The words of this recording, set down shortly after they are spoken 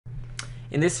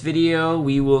In this video,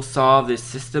 we will solve this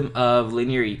system of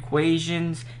linear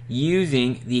equations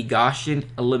using the Gaussian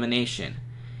elimination.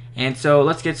 And so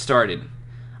let's get started.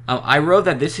 I wrote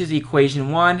that this is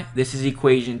equation 1, this is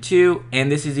equation 2, and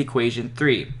this is equation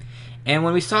 3. And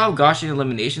when we solve Gaussian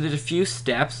elimination, there's a few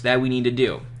steps that we need to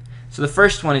do. So the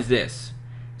first one is this.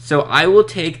 So I will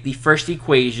take the first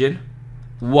equation,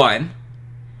 1,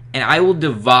 and I will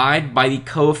divide by the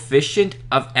coefficient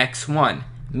of x1,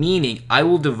 meaning I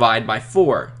will divide by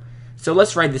 4. So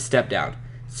let's write this step down.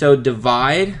 So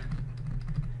divide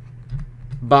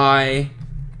by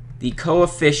the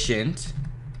coefficient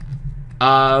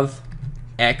of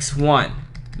x1,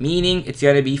 meaning it's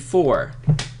going to be 4.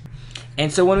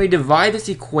 And so when we divide this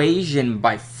equation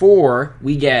by 4,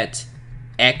 we get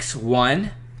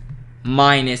x1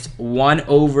 minus 1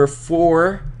 over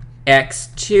 4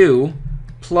 x2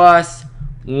 plus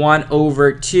 1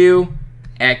 over 2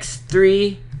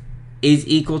 x3 is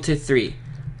equal to 3.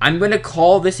 I'm going to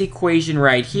call this equation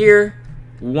right here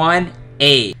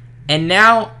 1a. And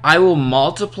now I will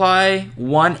multiply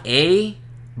 1a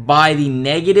by the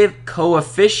negative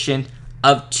coefficient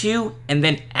of 2 and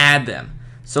then add them.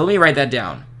 So let me write that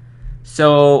down.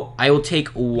 So I will take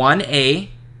 1a,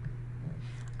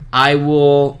 I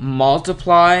will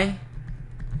multiply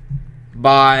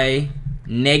by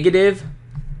negative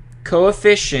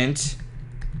coefficient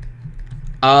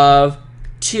of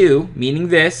 2, meaning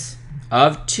this,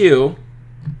 of 2,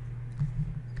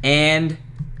 and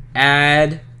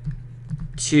add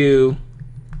to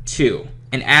 2,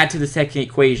 and add to the second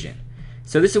equation.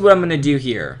 So this is what I'm going to do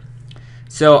here.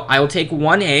 So I will take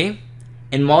 1a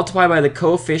and multiply by the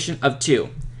coefficient of 2.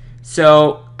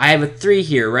 So I have a 3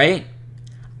 here, right?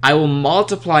 I will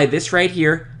multiply this right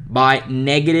here by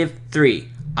negative 3.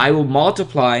 I will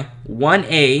multiply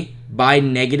 1a by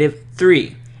negative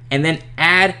 3 and then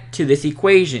add to this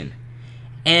equation.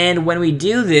 And when we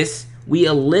do this, we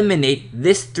eliminate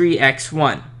this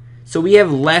 3x1. So we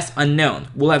have less unknowns.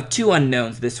 We'll have 2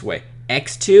 unknowns this way,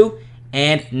 x2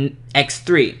 and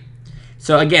x3.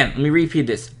 So again, let me repeat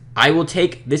this. I will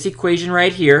take this equation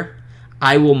right here.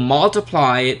 I will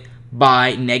multiply it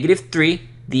by negative 3,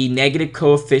 the negative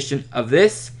coefficient of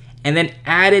this, and then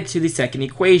add it to the second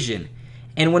equation.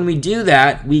 And when we do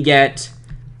that, we get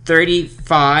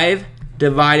 35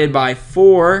 divided by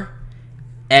 4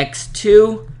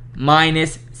 x2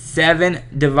 minus 7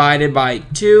 divided by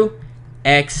 2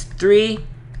 x3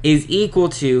 is equal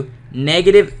to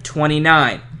negative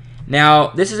 29. Now,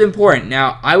 this is important.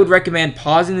 Now, I would recommend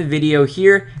pausing the video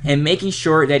here and making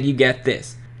sure that you get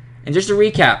this. And just to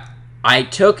recap, I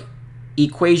took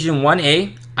equation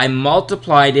 1a, I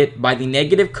multiplied it by the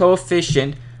negative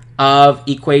coefficient of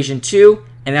equation 2,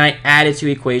 and then I added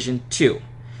to equation 2.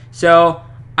 So,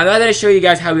 I'm not going to show you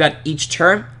guys how we got each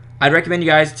term. I'd recommend you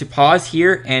guys to pause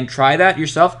here and try that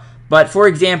yourself. But for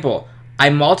example, I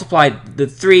multiplied the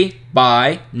 3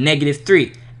 by negative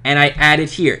 3, and I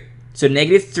added here. So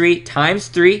negative 3 times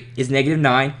 3 is negative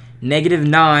 9. Negative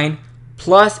 9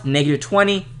 plus negative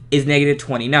 20 is negative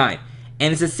 29.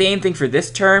 And it's the same thing for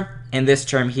this term and this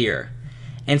term here.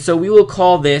 And so we will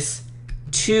call this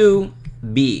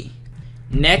 2b.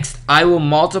 Next, I will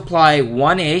multiply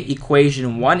 1a,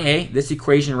 equation 1a, this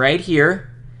equation right here,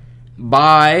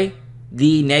 by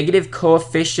the negative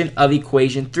coefficient of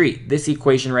equation 3, this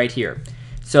equation right here.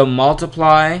 So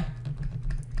multiply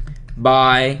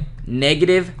by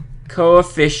negative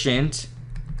coefficient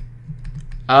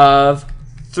of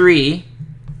 3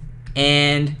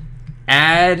 and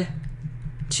add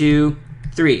to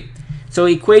 3. So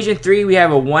equation 3, we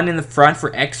have a 1 in the front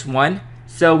for x1.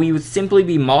 So we would simply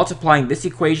be multiplying this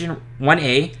equation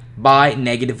 1a by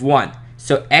negative 1.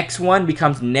 So x1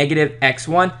 becomes negative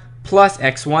x1 plus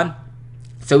x1.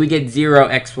 So we get 0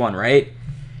 x1, right?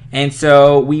 And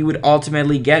so we would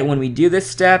ultimately get, when we do this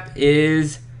step,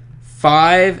 is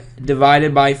 5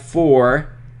 divided by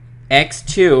 4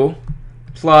 x2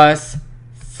 plus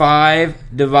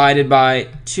 5 divided by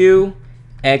 2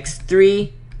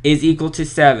 x3 is equal to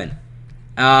 7.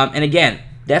 And again,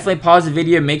 definitely pause the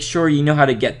video, make sure you know how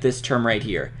to get this term right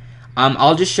here.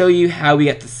 I'll just show you how we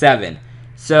get to 7.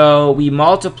 So we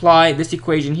multiply this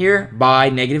equation here by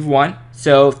negative 1.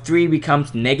 So 3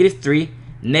 becomes negative 3.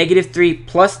 Negative 3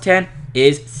 plus 10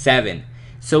 is 7.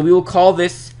 So we will call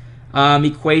this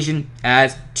equation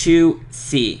as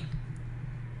 2c.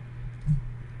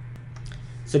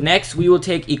 So next we will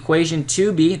take equation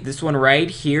 2b, this one right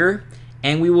here,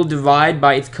 and we will divide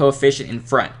by its coefficient in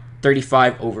front,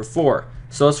 35 over 4.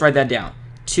 So let's write that down.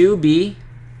 2b,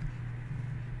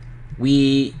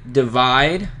 we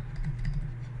divide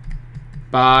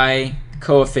by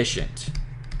coefficient.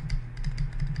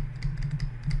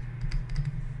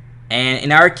 And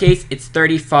in our case, it's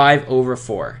 35 over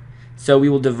 4. So we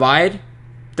will divide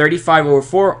 35 over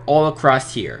 4 all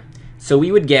across here. So we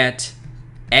would get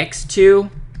x2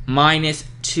 minus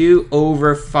 2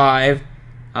 over 5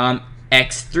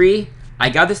 x3. I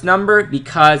got this number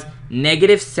because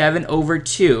negative 7 over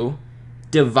 2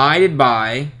 divided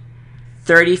by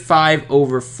 35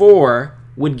 over 4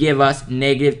 would give us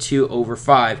negative 2 over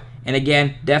 5. And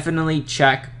again, definitely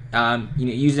check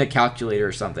using a calculator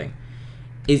or something.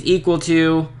 Is equal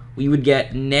to, we would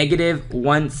get negative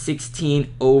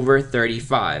 116 over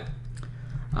 35.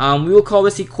 We will call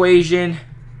this equation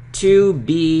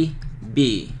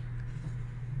 2bb.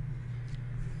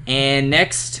 And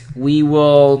next, we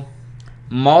will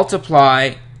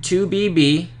multiply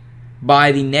 2bb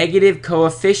by the negative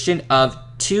coefficient of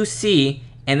 2c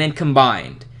and then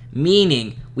combined.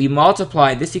 Meaning, we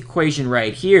multiply this equation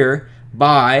right here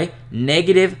by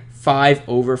negative 5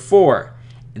 over 4.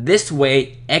 This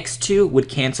way, x2 would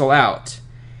cancel out.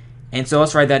 And so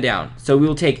let's write that down. So we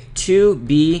will take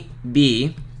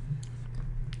 2bb,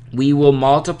 we will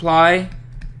multiply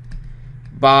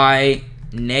by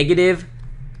negative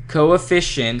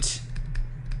coefficient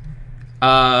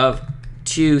of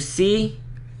 2c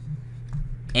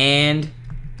and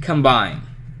combine.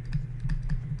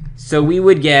 So we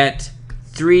would get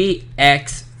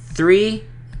 3x3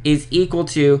 is equal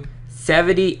to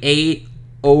 78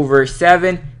 over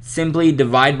 7. Simply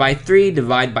divide by 3,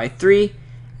 divide by 3.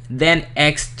 Then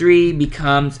x3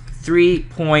 becomes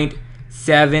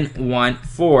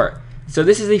 3.714. So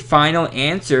this is the final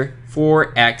answer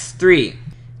for x3.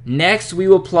 Next, we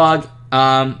will plug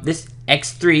this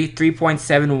x3,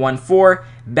 3.714,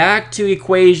 back to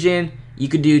equation. You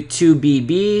could do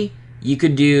 2bb, you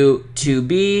could do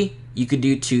 2b, you could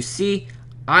do 2c.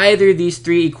 Either of these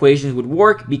three equations would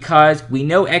work because we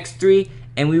know x3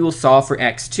 and we will solve for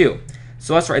x2.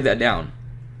 So let's write that down.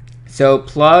 So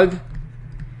plug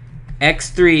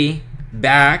x3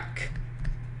 back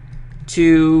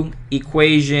to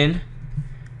equation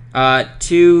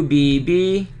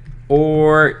 2bb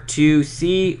or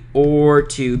 2c or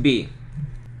 2b.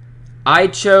 I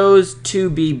chose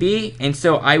 2bb, and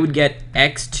so I would get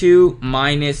x2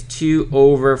 minus 2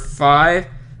 over 5,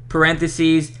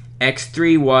 parentheses,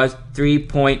 x3 was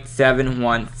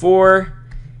 3.714,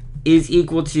 is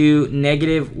equal to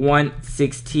negative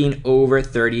 116 over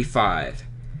 35.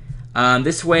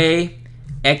 This way,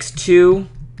 x2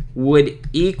 would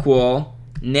equal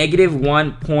negative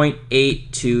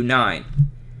 1.829.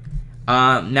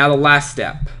 Now the last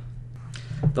step.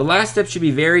 The last step should be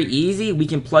very easy. We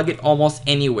can plug it almost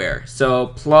anywhere. So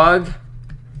plug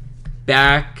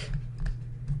back,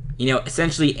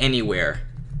 essentially anywhere.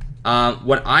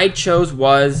 What I chose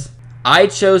was, I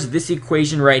chose this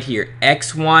equation right here.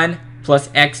 x1 plus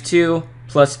x2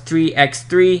 plus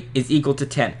 3x3 is equal to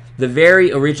 10. The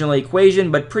very original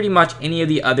equation, but pretty much any of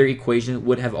the other equations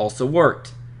would have also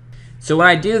worked. So when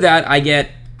I do that, I get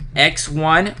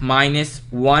x1 minus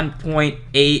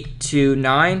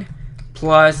 1.829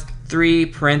 plus 3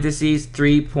 parentheses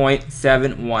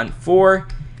 3.714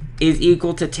 is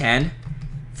equal to 10.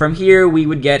 From here, we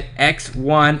would get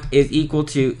x1 is equal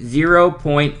to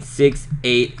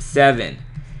 0.687.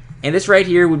 And this right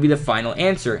here would be the final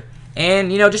answer.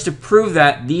 And, just to prove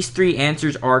that these three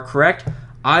answers are correct,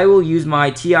 I will use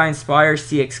my TI Nspire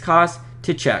CX Cost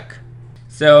to check.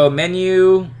 So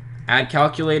menu, add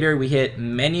calculator, we hit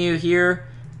menu here,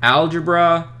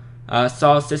 algebra,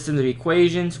 solve systems of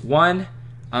equations, 1.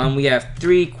 We have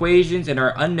 3 equations and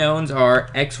our unknowns are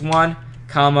x1,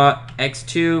 comma,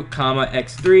 x2, comma,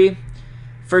 x3.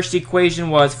 First equation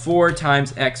was 4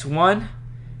 times x1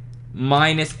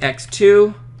 minus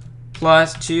x2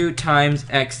 plus 2 times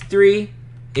x3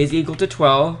 is equal to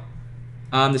 12.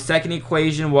 The second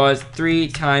equation was 3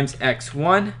 times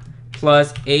x1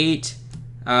 plus 8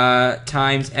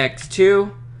 times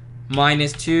x2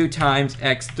 minus 2 times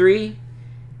x3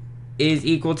 is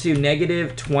equal to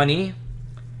negative 20.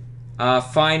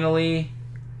 Finally,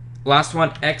 last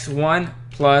one, x1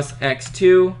 plus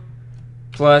x2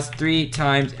 plus 3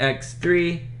 times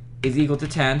x3 is equal to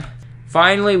 10.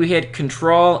 Finally, we hit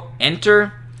Control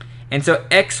Enter, and so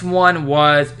x1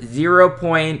 was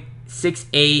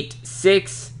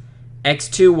 0.686,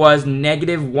 x2 was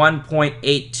negative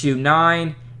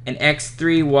 1.829, and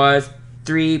x3 was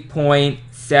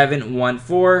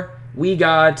 3.714. We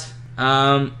got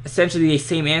essentially the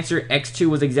same answer. X2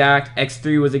 was exact,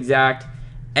 x3 was exact.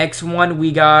 X1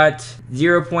 we got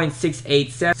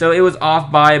 0.687, so it was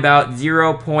off by about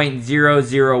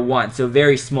 0.001, so a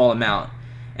very small amount.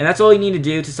 And that's all you need to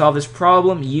do to solve this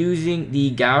problem using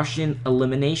the Gaussian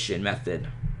elimination method.